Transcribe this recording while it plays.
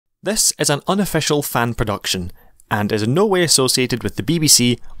This is an unofficial fan production, and is in no way associated with the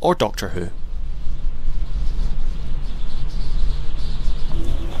BBC or Doctor Who.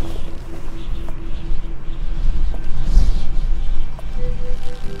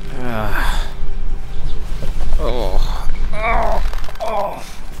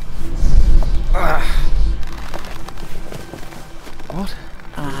 What?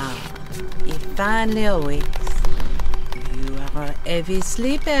 He finally awakes. You are a heavy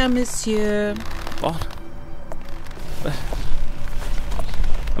sleeper, monsieur. What?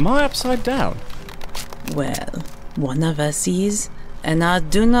 Am I upside down? Well, one of us is, and I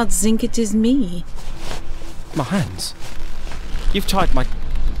do not think it is me. My hands. You've tied my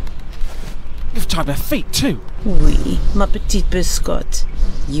feet too. Oui, ma petite biscotte.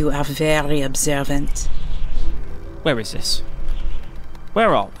 You are very observant. Where is this?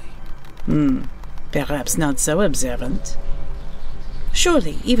 Where are we? Perhaps not so observant.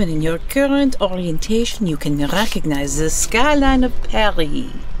 Surely, even in your current orientation, you can recognize the skyline of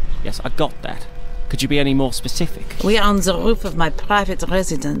Paris. Yes, I got that. Could you be any more specific? We are on the roof of my private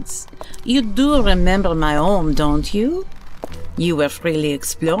residence. You do remember my home, don't you? You were freely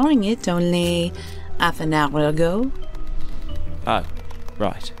exploring it only half an hour ago. Oh,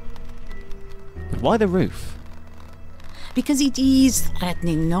 right. But why the roof? Because it is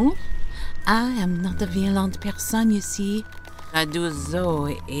threatening, no? I am not a violent person, you see. I do so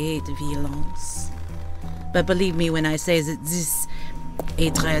hate violence. But believe me when I say that this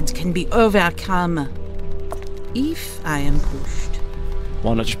hatred can be overcome if I am pushed.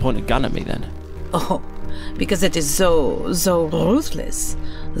 Why not just point a gun at me then? Oh, because it is so ruthless,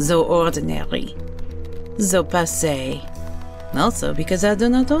 so ordinary, so passé. Also because I do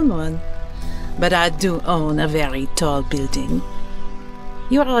not own one. But I do own a very tall building.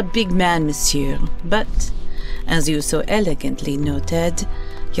 You are a big man, monsieur, but, as you so elegantly noted,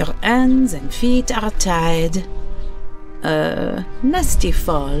 your hands and feet are tied. A nasty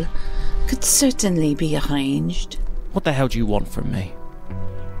fall could certainly be arranged. What the hell do you want from me?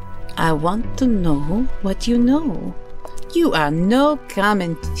 I want to know what you know. You are no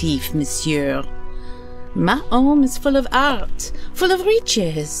common thief, monsieur. My home is full of art, full of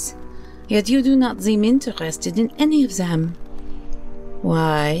riches. Yet you do not seem interested in any of them.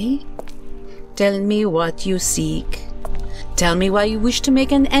 Why? Tell me what you seek. Tell me why you wish to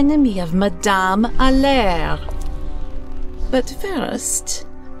make an enemy of Madame Alaire. But first,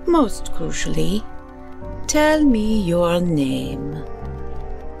 most crucially, tell me your name.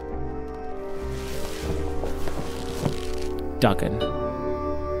 Duggan.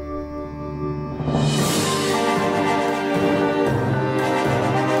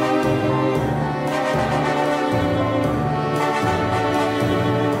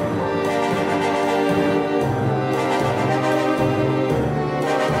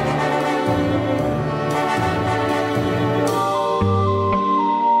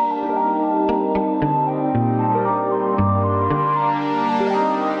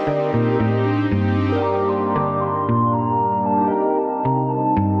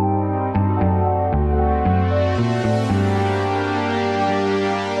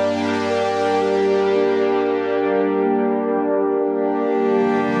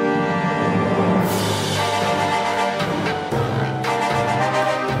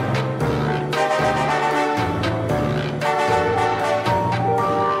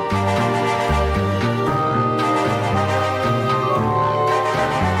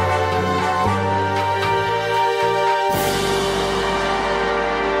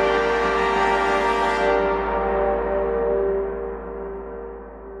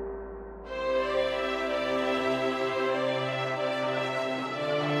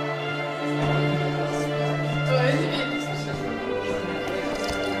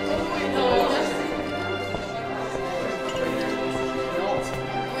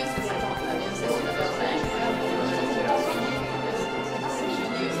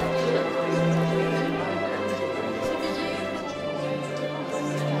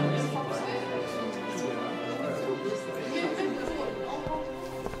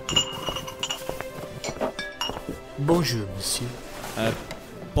 Bonjour, monsieur.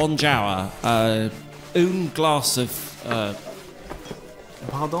 Bonjour. Un glass of,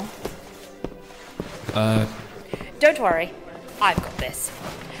 Pardon? Don't worry, I've got this.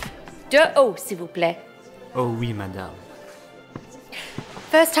 De eau, s'il vous plaît. Oh oui, madame.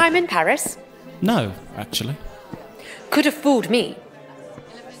 First time in Paris? No, actually. Could have fooled me.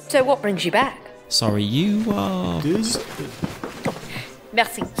 So what brings you back? Sorry, you are...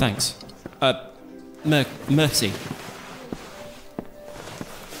 Merci. Thanks. Mercy.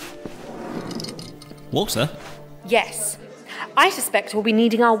 Water? Yes. I suspect we'll be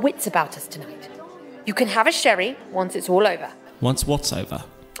needing our wits about us tonight. You can have a sherry once it's all over. Once what's over?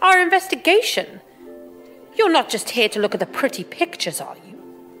 Our investigation. You're not just here to look at the pretty pictures, are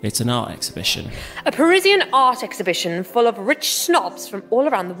you? It's an art exhibition. A Parisian art exhibition full of rich snobs from all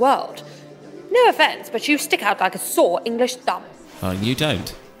around the world. No offence, but you stick out like a sore English thumb. Well, you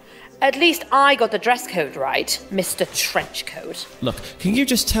don't. At least I got the dress code right, Mr. Trenchcoat. Look, can you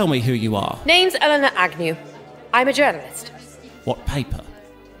just tell me who you are? Name's Eleanor Agnew. I'm a journalist. What paper?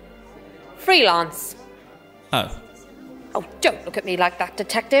 Freelance. Oh. Oh, don't look at me like that,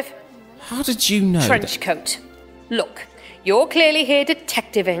 detective. How did you know Trenchcoat. Look, you're clearly here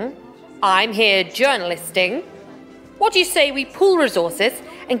detectiving. I'm here journalisting. What do you say we pool resources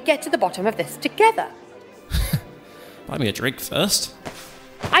and get to the bottom of this together? Buy me a drink first.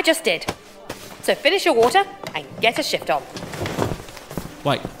 I just did. So finish your water and get a shift on.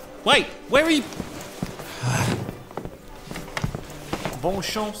 Wait, where are you? Bonne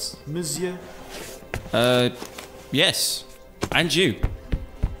chance, monsieur. Yes. And you.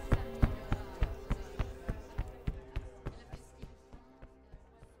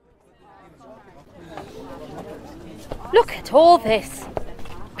 Look at all this.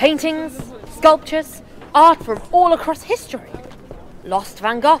 Paintings, sculptures, art from all across history. Lost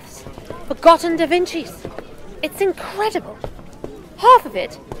Van Goghs, forgotten Da Vincis. It's incredible. Half of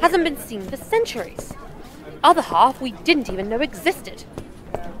it hasn't been seen for centuries. Other half we didn't even know existed.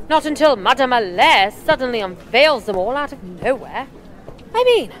 Not until Madame Alaire suddenly unveils them all out of nowhere. I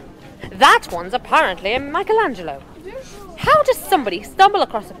mean, that one's apparently a Michelangelo. How does somebody stumble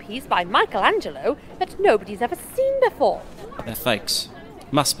across a piece by Michelangelo that nobody's ever seen before? They're fakes.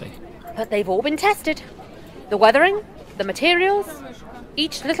 Must be. But they've all been tested. The weathering, the materials,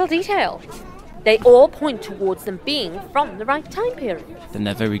 each little detail. They all point towards them being from the right time period. Then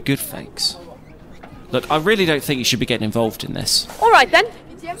they're very good fakes. Look, I really don't think you should be getting involved in this. All right then,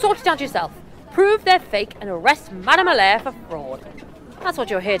 sort it out yourself. Prove they're fake and arrest Madame Alaire for fraud. That's what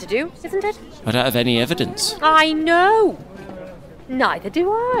you're here to do, isn't it? I don't have any evidence. I know. Neither do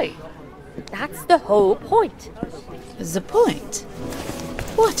I. That's the whole point. The point?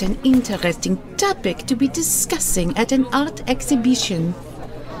 What an interesting topic to be discussing at an art exhibition.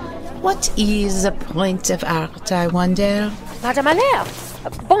 What is the point of art, I wonder? Madame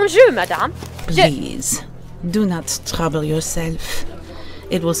Alaire. Bonjour, madame. Please, do not trouble yourself.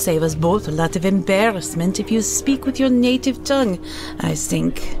 It will save us both a lot of embarrassment if you speak with your native tongue, I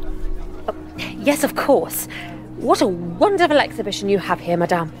think. Yes, of course. What a wonderful exhibition you have here,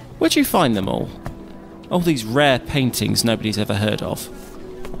 madame. Where'd you find them all? All these rare paintings nobody's ever heard of.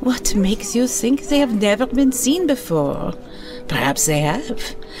 What makes you think they have never been seen before? Perhaps they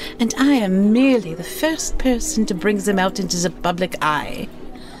have, and I am merely the first person to bring them out into the public eye.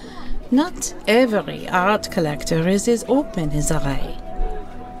 Not every art collector is as open as I.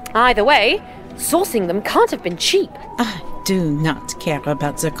 Either way, sourcing them can't have been cheap. I do not care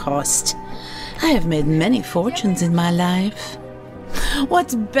about the cost. I have made many fortunes in my life.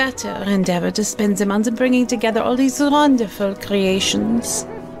 What better endeavor to spend them on than bringing together all these wonderful creations?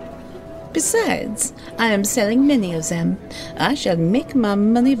 Besides, I am selling many of them. I shall make my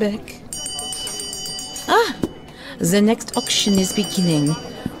money back. Ah, the next auction is beginning.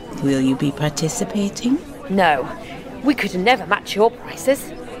 Will you be participating? No, we could never match your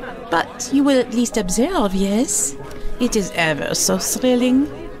prices. But you will at least observe, yes? It is ever so thrilling.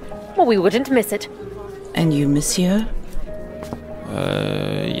 Well, we wouldn't miss it. And you, monsieur?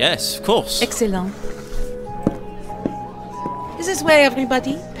 Yes, of course. Excellent. This way,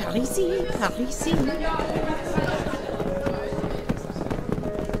 everybody. Parisi, Parisi.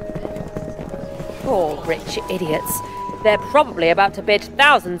 Poor rich idiots. They're probably about to bid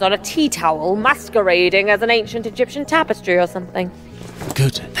thousands on a tea towel masquerading as an ancient Egyptian tapestry or something.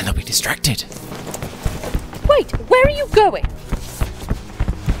 Good, then they'll be distracted. Wait, where are you going?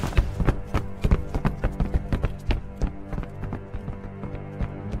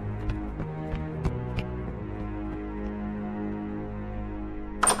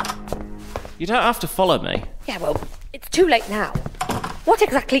 You don't have to follow me. Yeah, well, it's too late now. What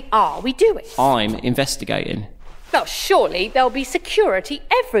exactly are we doing? I'm investigating. Well, surely there'll be security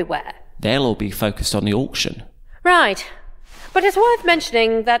everywhere. They'll all be focused on the auction. Right. But it's worth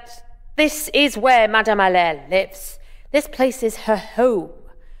mentioning that this is where Madame Alaire lives. This place is her home.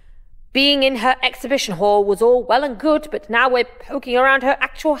 Being in her exhibition hall was all well and good, but now we're poking around her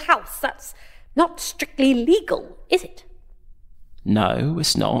actual house. That's not strictly legal, is it? No,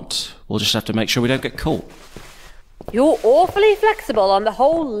 it's not. We'll just have to make sure we don't get caught. You're awfully flexible on the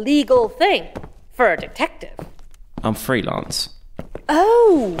whole legal thing for a detective. I'm freelance.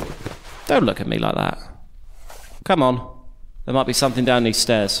 Oh! Don't look at me like that. Come on. There might be something down these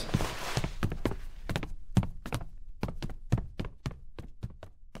stairs.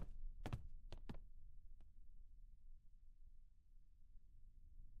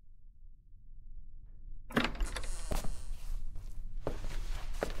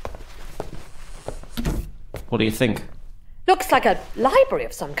 What do you think? Looks like a library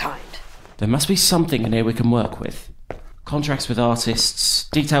of some kind. There must be something in here we can work with. Contracts with artists,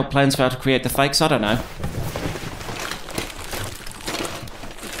 detailed plans for how to create the fakes, I don't know.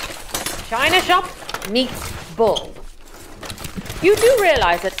 China shop meets bull. You do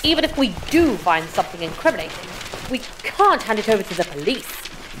realise that even if we do find something incriminating, we can't hand it over to the police.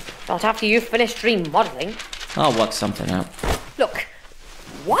 Not after you've finished remodelling. I'll work something out. Look,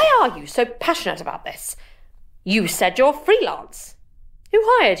 why are you so passionate about this? You said you're freelance. Who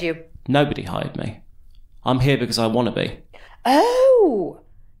hired you? Nobody hired me. I'm here because I want to be. Oh,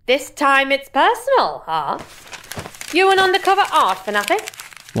 this time it's personal, huh? You an undercover art fanatic?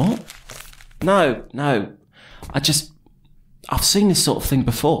 What? No. I've seen this sort of thing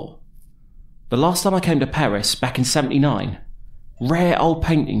before. The last time I came to Paris, back in '79, rare old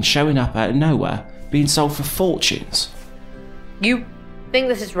paintings showing up out of nowhere, being sold for fortunes. You think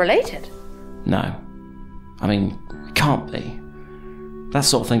this is related? No. I mean, it can't be. That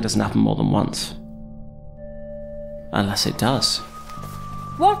sort of thing doesn't happen more than once. Unless it does.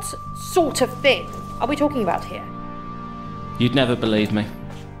 What sort of thing are we talking about here? You'd never believe me.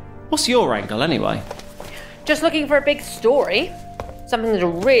 What's your angle, anyway? Just looking for a big story. Something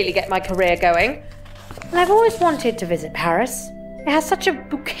that'll really get my career going. And I've always wanted to visit Paris. It has such a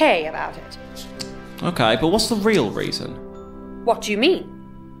bouquet about it. Okay, but what's the real reason? What do you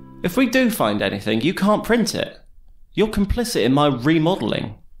mean? If we do find anything, you can't print it. You're complicit in my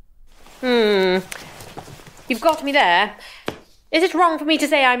remodelling. You've got me there. Is it wrong for me to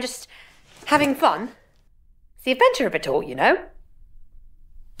say I'm just having fun? It's the adventure of it all, you know?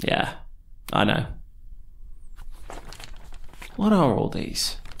 Yeah, I know. What are all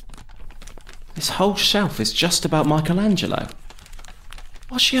these? This whole shelf is just about Michelangelo.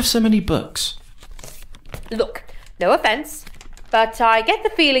 Why does she have so many books? Look, no offence, but I get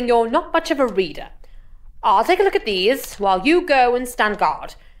the feeling you're not much of a reader. I'll take a look at these while you go and stand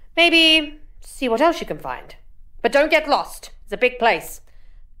guard. Maybe see what else you can find. But don't get lost. It's a big place.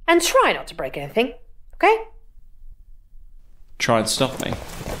 And try not to break anything, okay? Try and stop me.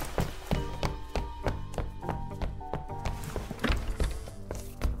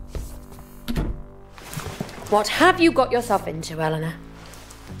 What have you got yourself into, Eleanor?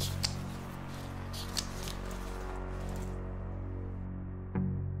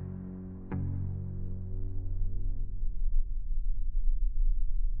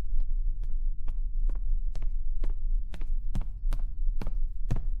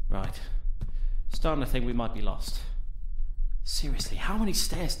 Right. Starting to think we might be lost. Seriously, how many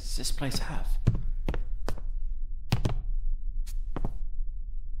stairs does this place have?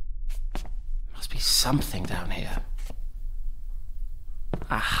 Must be something down here.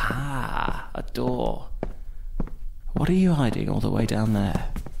 Aha! A door. What are you hiding all the way down there?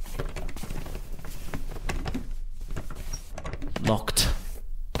 Locked.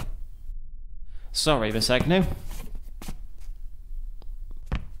 Sorry, Miss Agnew.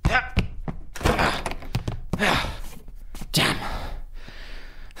 Damn.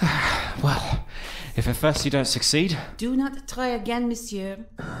 Well, if at first you don't succeed... Do not try again, monsieur.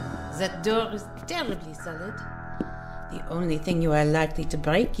 That door is terribly solid. The only thing you are likely to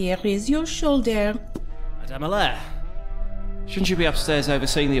break here is your shoulder. Madame Alaire, shouldn't you be upstairs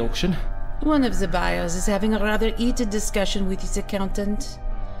overseeing the auction? One of the buyers is having a rather heated discussion with his accountant.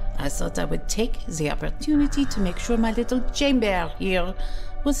 I thought I would take the opportunity to make sure my little chamber here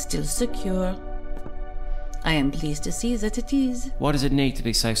was still secure. I am pleased to see that it is. Why does it need to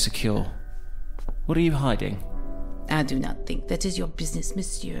be so secure? What are you hiding? I do not think that is your business,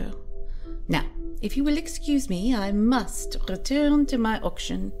 monsieur. Now, if you will excuse me, I must return to my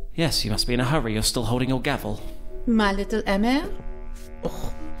auction. Yes, you must be in a hurry. You're still holding your gavel. My little Emma?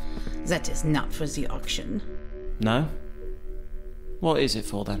 Oh, that is not for the auction. No? What is it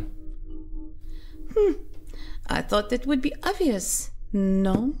for, then? I thought that would be obvious.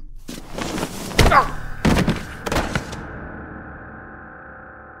 No?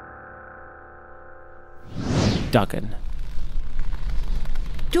 Duggan.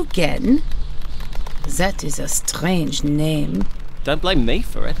 Duggan? That is a strange name. Don't blame me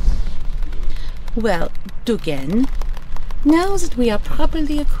for it. Well, Duggan, now that we are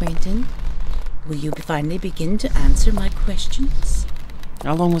properly acquainted, will you finally begin to answer my questions?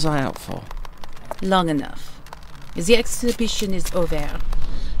 How long was I out for? Long enough. The exhibition is over.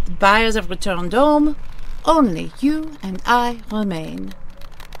 The buyers have returned home. Only you and I remain.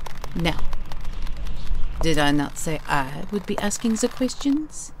 Now, did I not say I would be asking the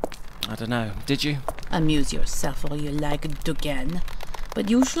questions? I don't know, did you? Amuse yourself all you like, Duggan. But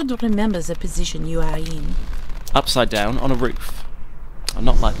you should remember the position you are in. Upside down on a roof. I'm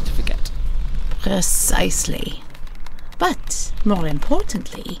not likely to forget. Precisely. But, more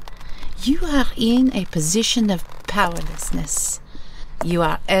importantly, you are in a position of powerlessness. You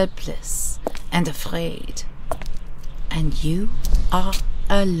are helpless and afraid. And you are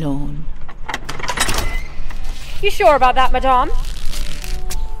alone. You sure about that, Madame?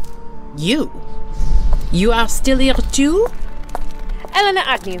 You are still here too? Eleanor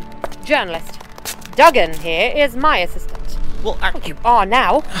Agnew, journalist. Duggan here is my assistant. Well, You are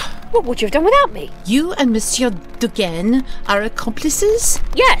now. What would you have done without me? You and Monsieur Duggan are accomplices?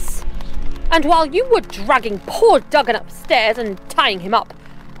 Yes. And while you were dragging poor Duggan upstairs and tying him up,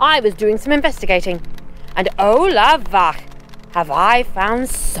 I was doing some investigating. And oh la vache, have I found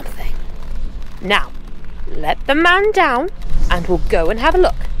something. Now, let the man down and we'll go and have a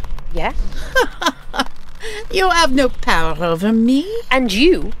look. Yeah? You have no power over me. And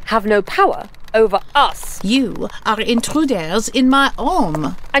you have no power over us. You are intruders in my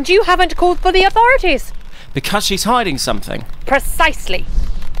home. And you haven't called for the authorities. because she's hiding something. Precisely.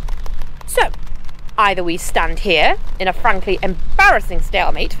 So, either we stand here in a frankly embarrassing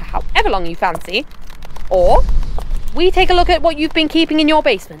stalemate for however long you fancy, or we take a look at what you've been keeping in your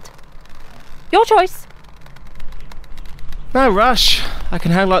basement. Your choice. No rush. I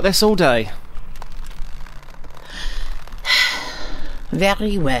can hang like this all day.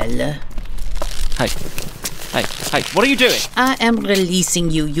 Very well. Hey, what are you doing? I am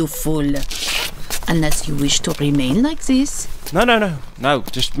releasing you, you fool. Unless you wish to remain like this. No.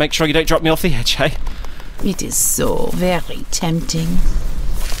 Just make sure you don't drop me off the edge, hey? It is so very tempting.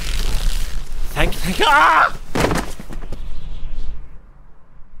 Thank you. Ah!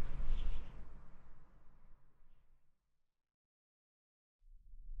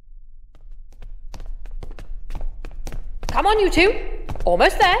 Come on, you two.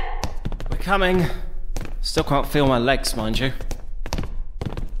 Almost there. We're coming. Still can't feel my legs, mind you.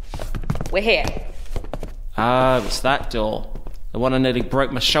 We're here. Ah, it's that door. The one I nearly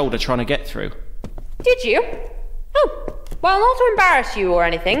broke my shoulder trying to get through. Did you? Oh, well, not to embarrass you or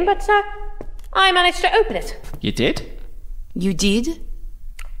anything, but I managed to open it. You did? You did?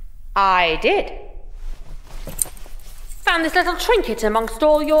 I did. Found this little trinket amongst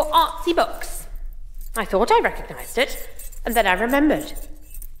all your artsy books. I thought I recognised it, and then I remembered.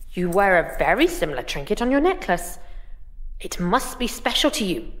 You wear a very similar trinket on your necklace. It must be special to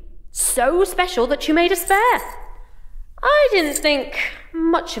you. So special that you made a spare. I didn't think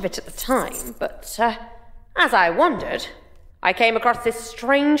much of it at the time, but as I wondered, I came across this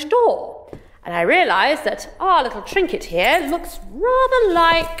strange door, and I realised that our little trinket here looks rather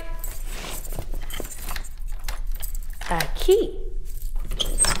like a key.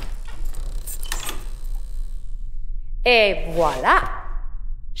 Et voilà.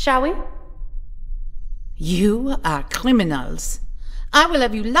 Shall we? You are criminals. I will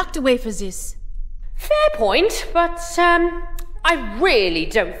have you locked away for this. Fair point, but I really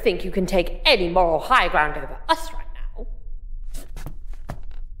don't think you can take any moral high ground over us right now.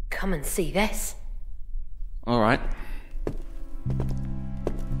 Come and see this. All right.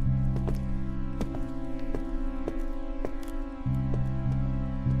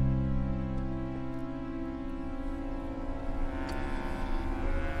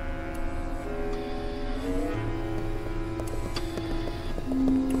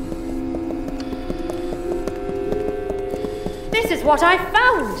 This is what I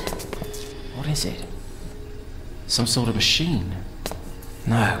found. What is it? Some sort of machine?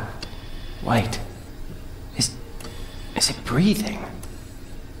 No. Wait. Is it breathing?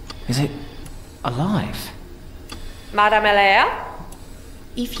 Is it alive? Madame Alaire?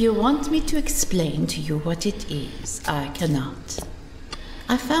 If you want me to explain to you what it is, I cannot.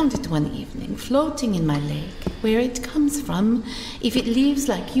 I found it one evening, floating in my lake. Where it comes from, if it lives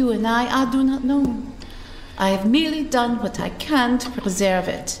like you and I do not know. I have merely done what I can to preserve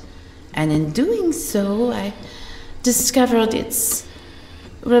it, and in doing so, I discovered its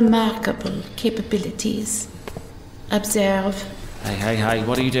remarkable capabilities. Observe. Hey,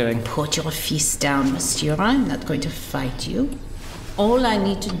 what are you doing? Put your fist down, monsieur. I'm not going to fight you. All I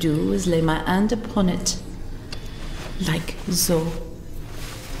need to do is lay my hand upon it, like so.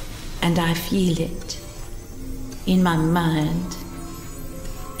 And I feel it in my mind.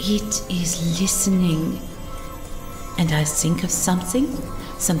 It is listening. And I think of something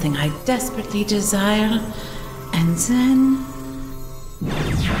I desperately desire, and then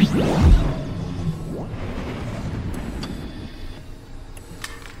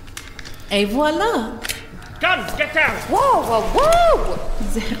Et voila! Guns, get down! Whoa, whoa, whoa!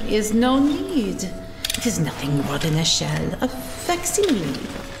 There is no need. It is nothing more than a shell, a facsimile.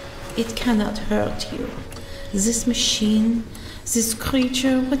 It cannot hurt you. This machine, this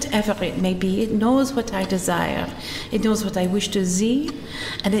creature, whatever it may be, it knows what I desire. It knows what I wish to see,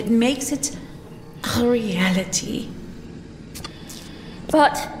 and it makes it a reality.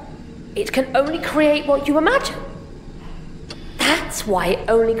 But it can only create what you imagine. That's why it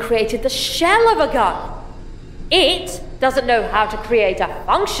only created the shell of a gun. It doesn't know how to create a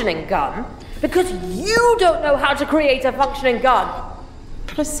functioning gun because you don't know how to create a functioning gun.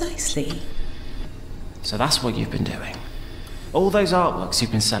 Precisely. So that's what you've been doing. All those artworks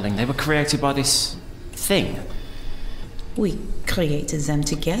you've been selling, they were created by this thing. We created them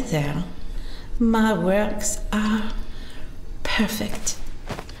together. My works are perfect.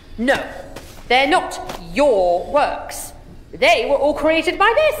 No, they're not your works. They were all created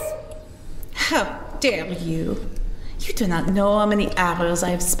by this. How dare you? You do not know how many hours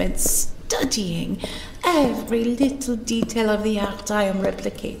I have spent studying every little detail of the art I am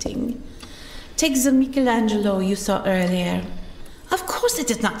replicating. Take the Michelangelo you saw earlier. Of course it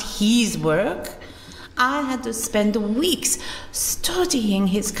is not his work. I had to spend weeks studying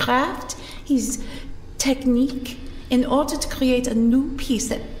his craft, his technique, in order to create a new piece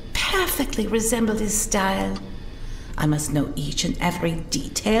that perfectly resembled his style. I must know each and every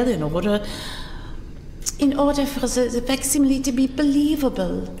detail in order for the facsimile to be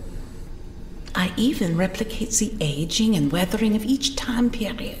believable. I even replicate the aging and weathering of each time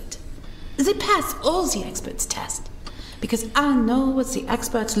period. They pass all the experts' tests, because I know what the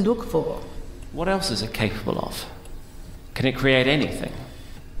experts look for. What else is it capable of? Can it create anything?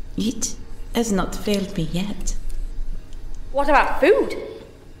 It has not failed me yet. What about food?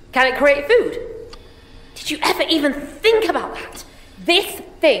 Can it create food? Did you ever even think about that? This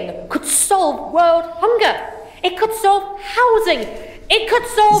thing could solve world hunger. It could solve housing. It could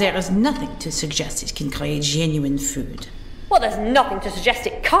solve... There is nothing to suggest it can create genuine food. Well, there's nothing to suggest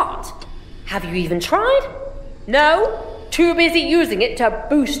it can't. Have you even tried? No? Too busy using it to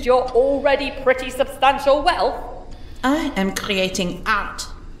boost your already pretty substantial wealth? I am creating art.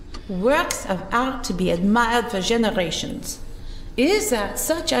 Works of art to be admired for generations. Is that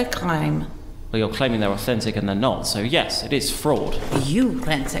such a crime? Well, you're claiming they're authentic and they're not, so yes, it is fraud. You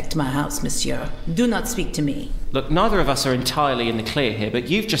ransacked my house, monsieur. Do not speak to me. Look, neither of us are entirely in the clear here, but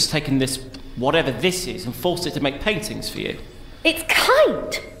you've just taken this, whatever this is, and forced it to make paintings for you. It's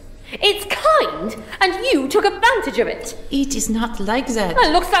kind. It's kind, and you took advantage of it. It is not like that.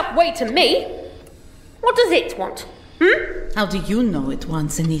 It looks that way to me. What does it want? How do you know it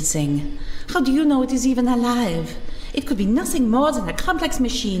wants anything? How do you know it is even alive? It could be nothing more than a complex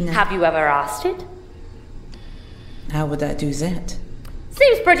machine. Have you ever asked it? How would I do that?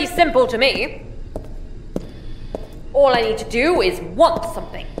 Seems pretty simple to me. All I need to do is want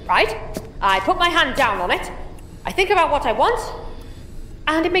something, right? I put my hand down on it, I think about what I want,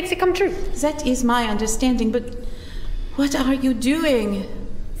 and it makes it come true. That is my understanding, but what are you doing?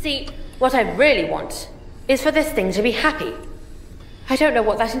 See, what I really want is for this thing to be happy. I don't know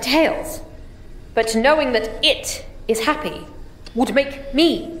what that entails, but knowing that it is happy would make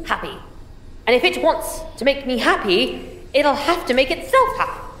me happy. And if it wants to make me happy, it'll have to make itself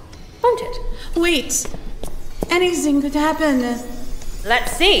happy, won't it? Wait! Anything could happen.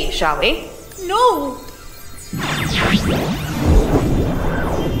 Let's see, shall we? No!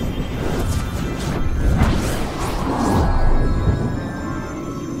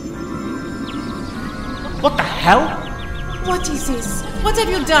 What the hell? What is this? What have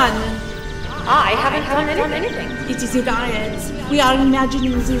you done? I haven't done anything. It is a riot. We are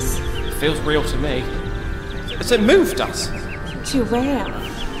imagining this. It feels real to me. It's moved us. To where?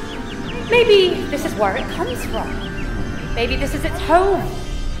 Maybe this is where it comes from. Maybe this is its home.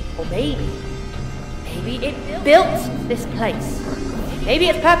 Or maybe it built this place. Maybe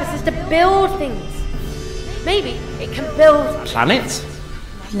its purpose is to build things. Maybe it can build... Planets?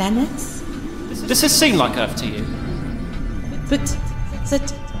 Planets? Does this seem like Earth to you? But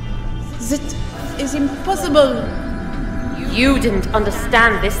that is impossible. You didn't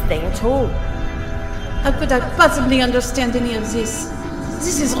understand this thing at all. How could I possibly understand any of this?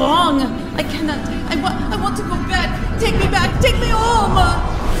 This is wrong. I cannot. I want to go back. Take me back. Take me home.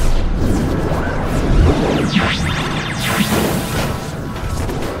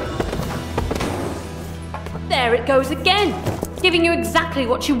 There it goes again, giving you exactly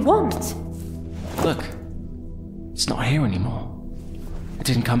what you want. Look, it's not here anymore. It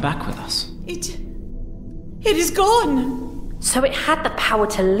didn't come back with us. It is gone. So it had the power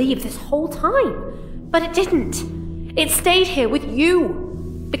to leave this whole time, but it didn't. It stayed here with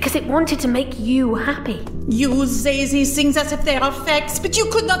you. Because it wanted to make you happy. You say these things as if they are facts, but you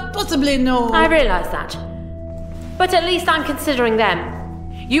could not possibly know. I realise that. But at least I'm considering them.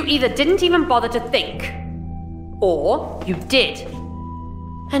 You either didn't even bother to think, or you did.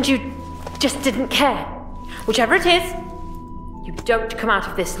 And you just didn't care. Whichever it is, you don't come out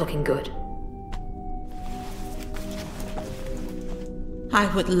of this looking good.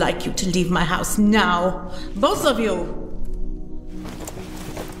 I would like you to leave my house now. Both of you.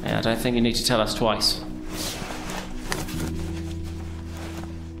 Yeah, I don't think you need to tell us twice.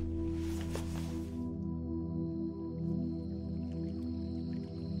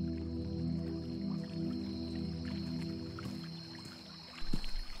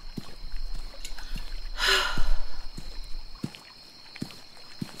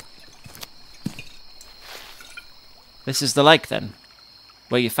 This is the lake, then?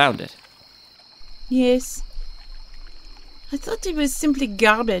 Where you found it? Yes. I thought it was simply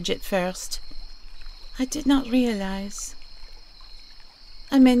garbage at first. I did not realize.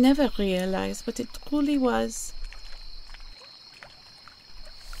 I may never realize what it truly was.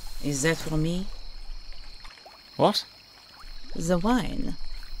 Is that for me? What? The wine.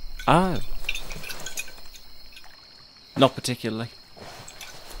 Oh. Not particularly.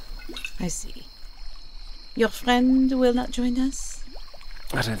 I see. Your friend will not join us?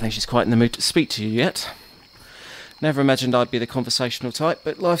 I don't think she's quite in the mood to speak to you yet. Never imagined I'd be the conversational type,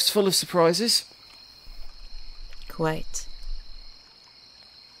 but life's full of surprises. Quite.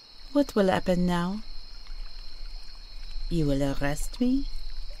 What will happen now? You will arrest me?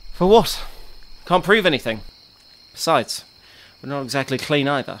 For what? Can't prove anything. Besides, we're not exactly clean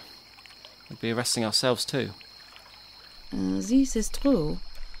either. We'd be arresting ourselves too. This is true.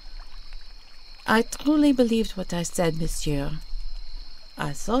 I truly believed what I said, monsieur.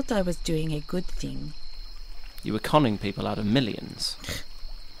 I thought I was doing a good thing. You were conning people out of millions.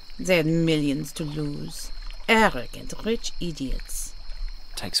 They had millions to lose. Arrogant, rich idiots.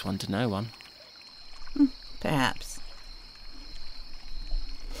 Takes one to know one. Perhaps.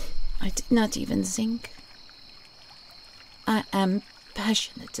 I did not even think. I am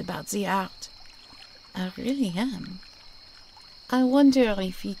passionate about the art. I really am. I wonder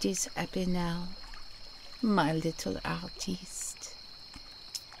if it is happy now, my little artist.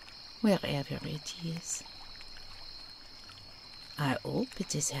 Wherever it is. I hope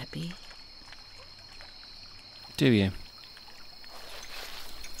it is happy. Do you?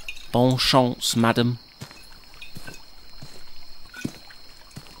 Bonne chance, madame.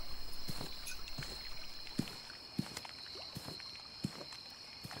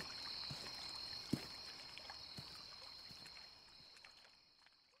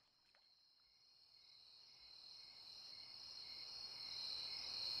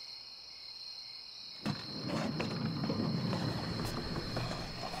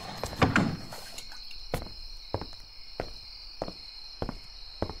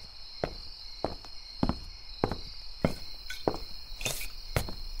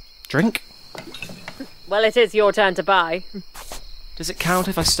 Drink? Well, it is your turn to buy. Does it count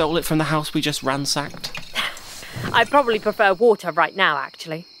if I stole it from the house we just ransacked? I probably prefer water right now,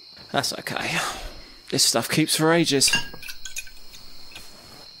 actually. That's okay. This stuff keeps for ages.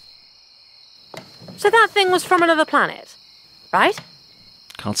 So that thing was from another planet, right?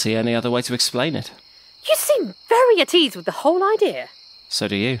 Can't see any other way to explain it. You seem very at ease with the whole idea. So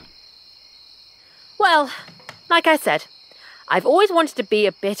do you. Well, like I said, I've always wanted to be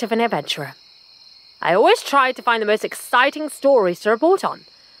a bit of an adventurer. I always tried to find the most exciting stories to report on.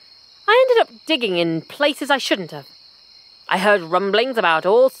 I ended up digging in places I shouldn't have. I heard rumblings about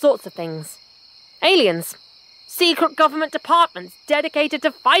all sorts of things. Aliens. Secret government departments dedicated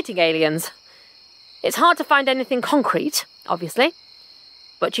to fighting aliens. It's hard to find anything concrete, obviously.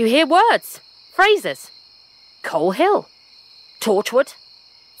 But you hear words, phrases. Coal Hill. Torchwood.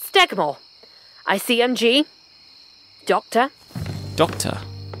 Stegmore. ICMG. Doctor. Doctor?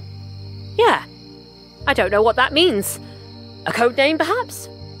 Yeah. I don't know what that means. A code name, perhaps?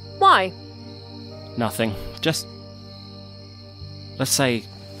 Why? Nothing. Just... let's say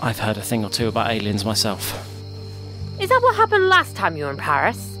I've heard a thing or two about aliens myself. Is that what happened last time you were in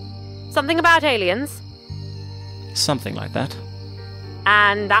Paris? Something about aliens? Something like that.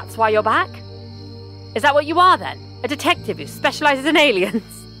 And that's why you're back? Is that what you are then? A detective who specialises in aliens?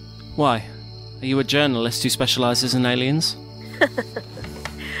 Why? Are you a journalist who specialises in aliens?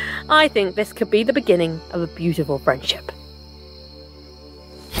 I think this could be the beginning of a beautiful friendship.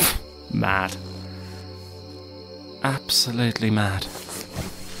 Mad. Absolutely mad.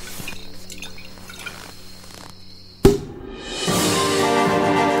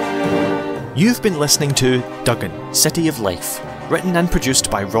 You've been listening to Duggan, City of Life, written and produced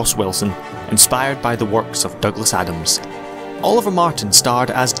by Ross Wilson, inspired by the works of Douglas Adams. Oliver Martin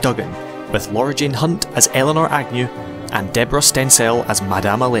starred as Duggan, with Laura Jane Hunt as Eleanor Agnew and Deborah Stencel as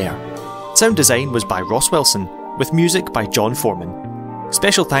Madame Alaire. Sound design was by Ross Wilson, with music by John Foreman.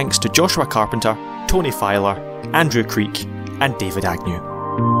 Special thanks to Joshua Carpenter, Tony Filer, Andrew Creek and David Agnew.